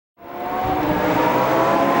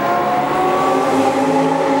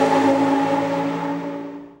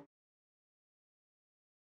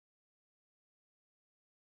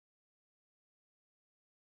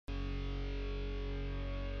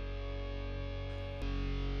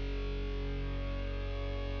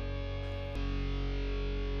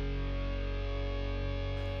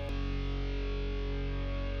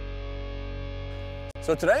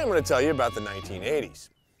So today I'm going to tell you about the 1980s.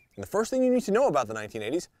 And the first thing you need to know about the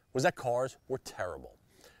 1980s was that cars were terrible.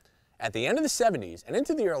 At the end of the 70s and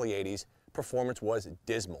into the early 80s, performance was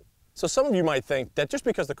dismal. So some of you might think that just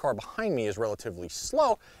because the car behind me is relatively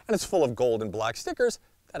slow and it's full of gold and black stickers,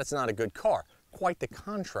 that it's not a good car. Quite the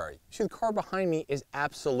contrary. See, the car behind me is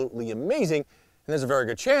absolutely amazing, and there's a very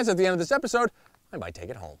good chance at the end of this episode, I might take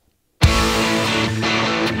it home.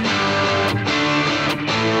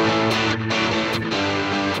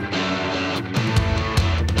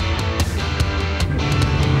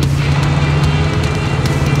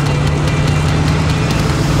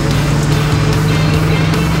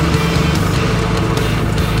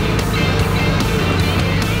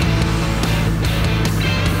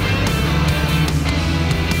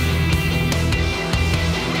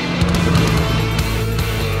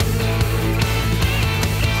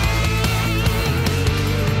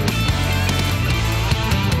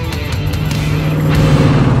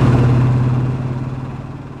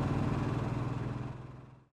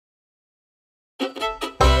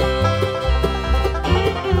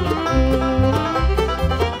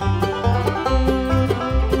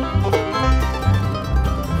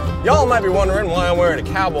 Y'all might be wondering why I'm wearing a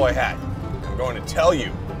cowboy hat. I'm going to tell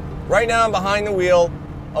you. Right now I'm behind the wheel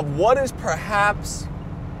of what is perhaps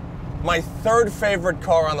my third favorite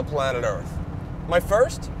car on the planet Earth. My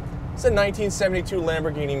first is a 1972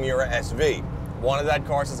 Lamborghini Miura SV. Wanted that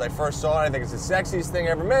car since I first saw it. I think it's the sexiest thing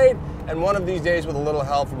ever made, and one of these days with a little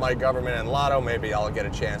help from my government and Lotto, maybe I'll get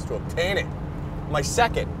a chance to obtain it. My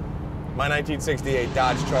second, my 1968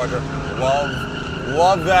 Dodge Charger.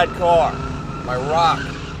 Love that car. My rock.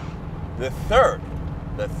 The third,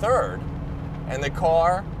 and the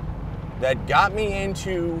car that got me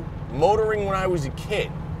into motoring when I was a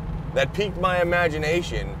kid, that piqued my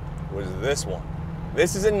imagination, was this one.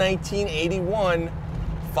 This is a 1981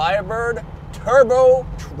 Firebird Turbo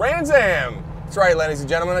Trans Am. That's right, ladies and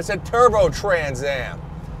gentlemen, I said Turbo Trans Am.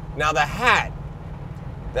 Now the hat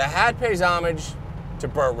pays homage to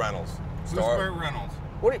Burt Reynolds. Who's Burt Reynolds?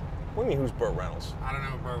 What do you mean, who's Burt Reynolds? I don't know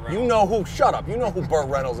who Burt Reynolds is. You know who, shut up, you know who Burt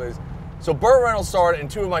Reynolds is. So Burt Reynolds starred in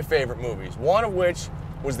two of my favorite movies, one of which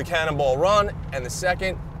was The Cannonball Run, and the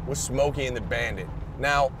second was Smokey and the Bandit.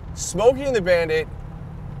 Now, Smokey and the Bandit,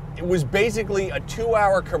 it was basically a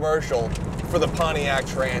 2-hour commercial for the Pontiac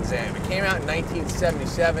Trans Am. It came out in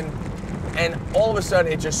 1977, and all of a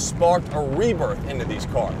sudden it just sparked a rebirth into these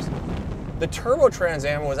cars. The Turbo Trans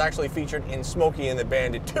Am was actually featured in Smokey and the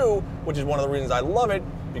Bandit 2, which is one of the reasons I love it,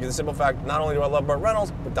 because the simple fact, not only do I love Burt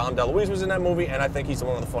Reynolds, but Dom DeLuise was in that movie, and I think he's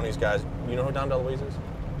one of the funniest guys. You know who Dom DeLuise is?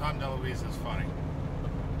 Dom DeLuise is funny.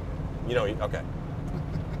 You know, okay.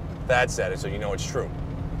 That said it, so you know it's true.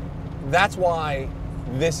 That's why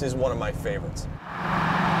this is one of my favorites.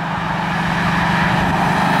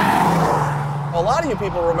 A lot of you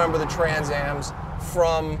people remember the Trans Ams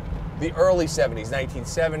from the early 70s,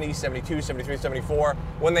 1970, 72, 73, 74,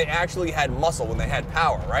 when they actually had muscle, when they had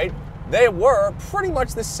power, right? They were pretty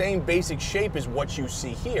much the same basic shape as what you see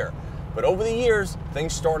here. But over the years,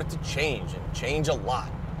 things started to change, and change a lot.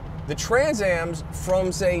 The Trans Ams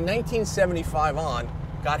from, say, 1975 on,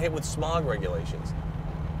 got hit with smog regulations.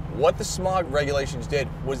 What the smog regulations did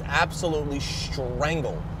was absolutely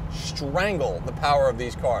strangle the power of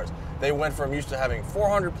these cars. They went from used to having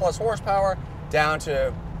 400 plus horsepower down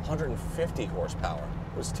to 150 horsepower.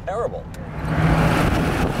 It was terrible.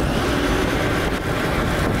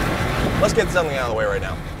 Let's get something out of the way right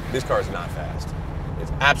now. This car is not fast.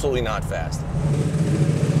 It's absolutely not fast.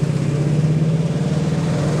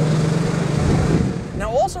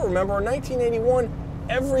 Now also remember, in 1981,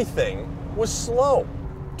 everything was slow.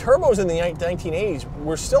 Turbos in the 1980s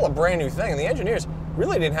were still a brand new thing, and the engineers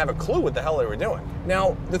really didn't have a clue what the hell they were doing.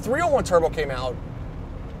 Now, the 301 Turbo came out,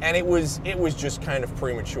 and it was just kind of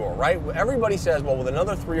premature, right? Everybody says, well, with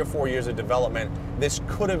another 3 or 4 years of development, this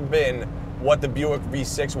could have been what the Buick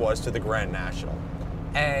V6 was to the Grand National.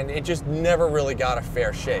 And it just never really got a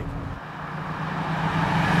fair shake.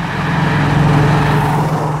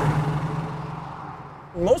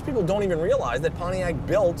 Most people don't even realize that Pontiac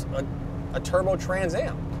built a Turbo Trans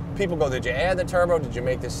Am. People go, did you add the turbo? Did you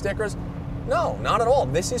make the stickers? No, not at all.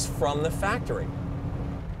 This is from the factory.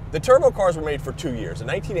 The turbo cars were made for 2 years, in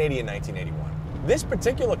 1980 and 1981. This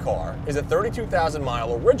particular car is a 32,000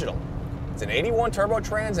 mile original. It's an 81 Turbo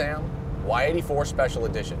Trans Am, Y84 Special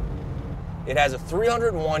Edition. It has a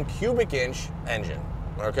 301 cubic inch engine,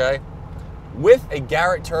 okay, with a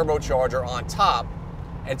Garrett turbocharger on top.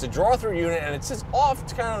 It's a draw-through unit, and it sits off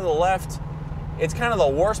to kind of the left. It's kind of the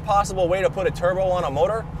worst possible way to put a turbo on a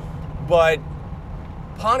motor, but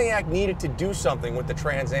Pontiac needed to do something with the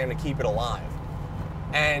Trans Am to keep it alive.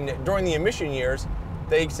 And during the emission years,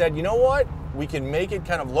 they said, you know what? We can make it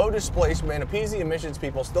kind of low displacement, appease the emissions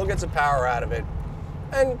people, still get some power out of it,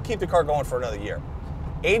 and keep the car going for another year.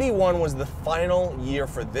 81 was the final year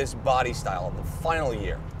for this body style, the final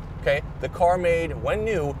year. Okay, the car made, when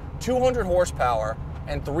new, 200 horsepower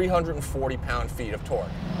and 340 pound-feet of torque.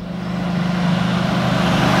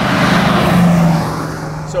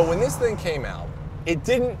 So when this thing came out, it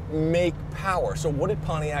didn't make power. So what did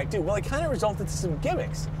Pontiac do? Well, it kind of resulted in some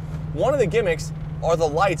gimmicks. One of the gimmicks are the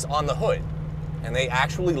lights on the hood, and they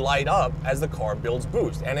actually light up as the car builds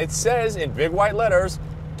boost. And it says in big white letters,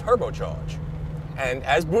 turbocharge. And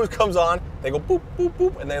as boost comes on, they go boop, boop,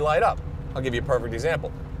 boop, and they light up. I'll give you a perfect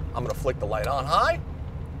example. I'm gonna flick the light on high.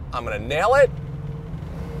 I'm gonna nail it.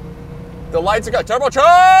 The lights are got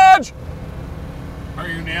turbocharge! Are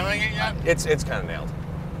you nailing it yet? It's kind of nailed.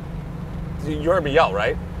 You heard me yell,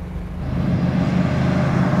 right?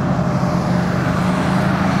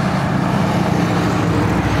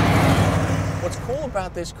 What's cool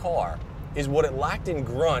about this car is what it lacked in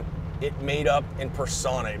grunt, it made up in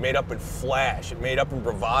persona, it made up in flash, it made up in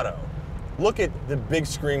bravado. Look at the big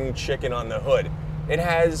screaming chicken on the hood. It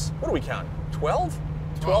has, what do we count, 12?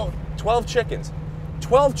 12 chickens.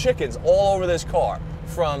 12 chickens all over this car,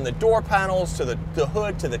 from the door panels to the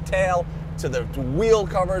hood to the tail to the wheel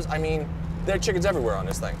covers. I mean, there are chickens everywhere on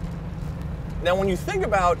this thing. Now, when you think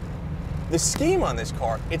about the scheme on this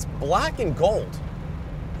car, it's black and gold.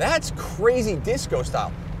 That's crazy disco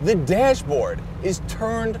style. The dashboard is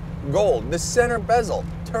turned gold. The center bezel,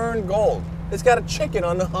 turned gold. It's got a chicken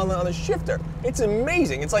on the shifter. It's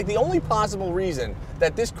amazing. It's like the only possible reason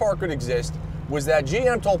that this car could exist was that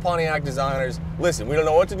GM told Pontiac designers, listen, we don't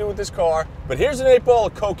know what to do with this car, but here's an 8-ball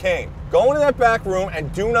of cocaine. Go into that back room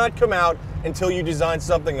and do not come out until you design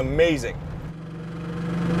something amazing.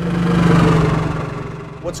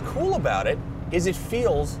 What's cool about it is it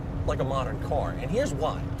feels like a modern car, and here's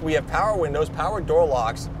why. We have power windows, power door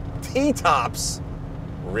locks, T-tops,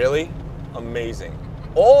 really amazing.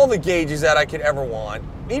 All the gauges that I could ever want,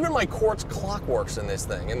 even my quartz clockworks in this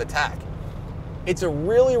thing, in the tack. It's a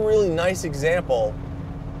really, really nice example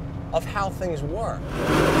of how things work.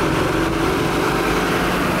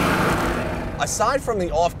 Aside from the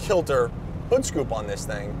off-kilter hood scoop on this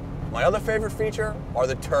thing, my other favorite feature are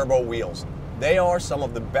the turbo wheels. They are some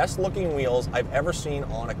of the best looking wheels I've ever seen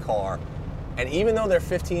on a car. And even though they're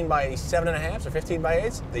 15 by 7.5s or 15 by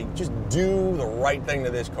 8s, they just do the right thing to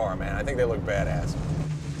this car, man. I think they look badass.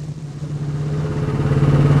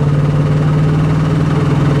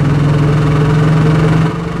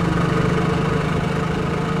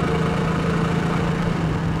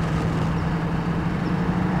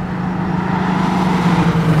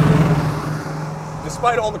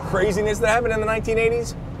 Despite all the craziness that happened in the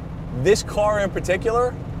 1980s, this car in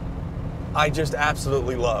particular, I just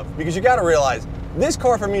absolutely love. Because you gotta realize, this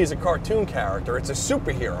car for me is a cartoon character, it's a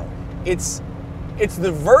superhero. It's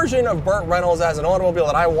the version of Burt Reynolds as an automobile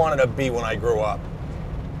that I wanted to be when I grew up.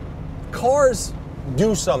 Cars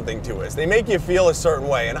do something to us. They make you feel a certain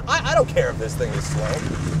way, and I don't care if this thing is slow.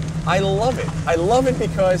 I love it. I love it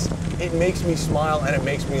because it makes me smile and it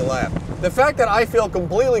makes me laugh. The fact that I feel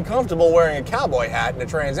completely comfortable wearing a cowboy hat in a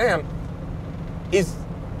Trans Am is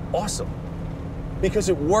awesome because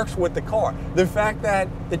it works with the car. The fact that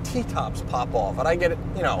the T-tops pop off and I get it,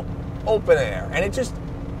 you know, open air, and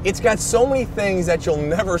it's got so many things that you'll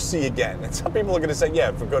never see again. And some people are gonna say,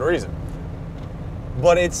 yeah, for good reason.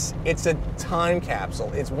 But it's a time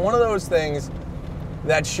capsule. It's one of those things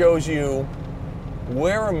that shows you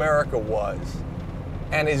where America was.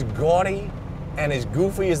 And as gaudy and as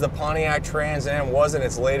goofy as the Pontiac Trans Am was in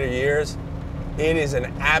its later years, it is an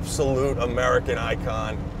absolute American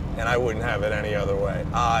icon, and I wouldn't have it any other way.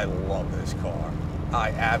 I love this car.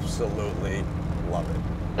 I absolutely love it.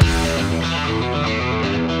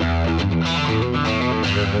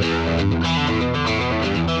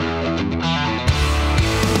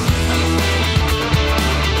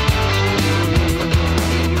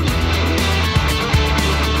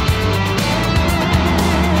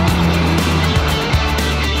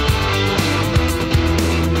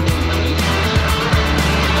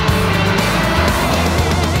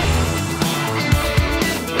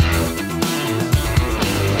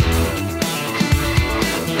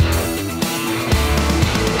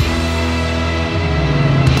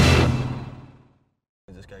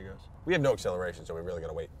 We have no acceleration, so we really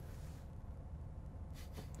gotta wait.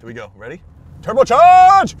 Here we go. Ready?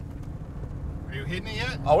 Turbocharge! Are you hitting it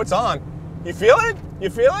yet? Oh, it's on. You feel it? You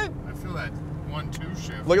feel it? I feel that 1-2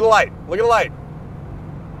 shift. Look at the light. Look at the light.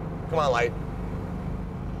 Come on, light.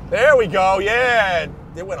 There we go. Yeah.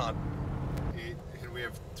 It went on. And we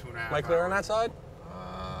have 2.5 Am I clear on that side?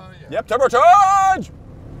 Yeah. Yep. Turbocharge!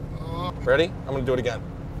 Ready? I'm gonna do it again.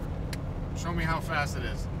 Show me how fast it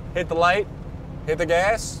is. Hit the light, hit the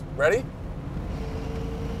gas. Ready?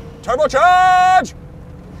 Turbocharge!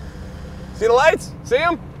 See the lights? See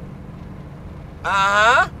them?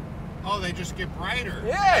 Uh-huh. Oh, they just get brighter.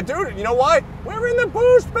 Yeah, dude, you know why? We're in the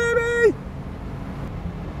boost, baby!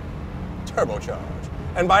 Turbocharge.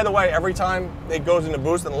 And by the way, every time it goes into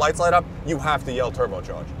boost and the lights light up, you have to yell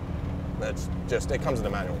turbocharge. That's just, it comes in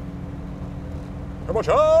the manual.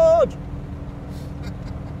 Turbocharge!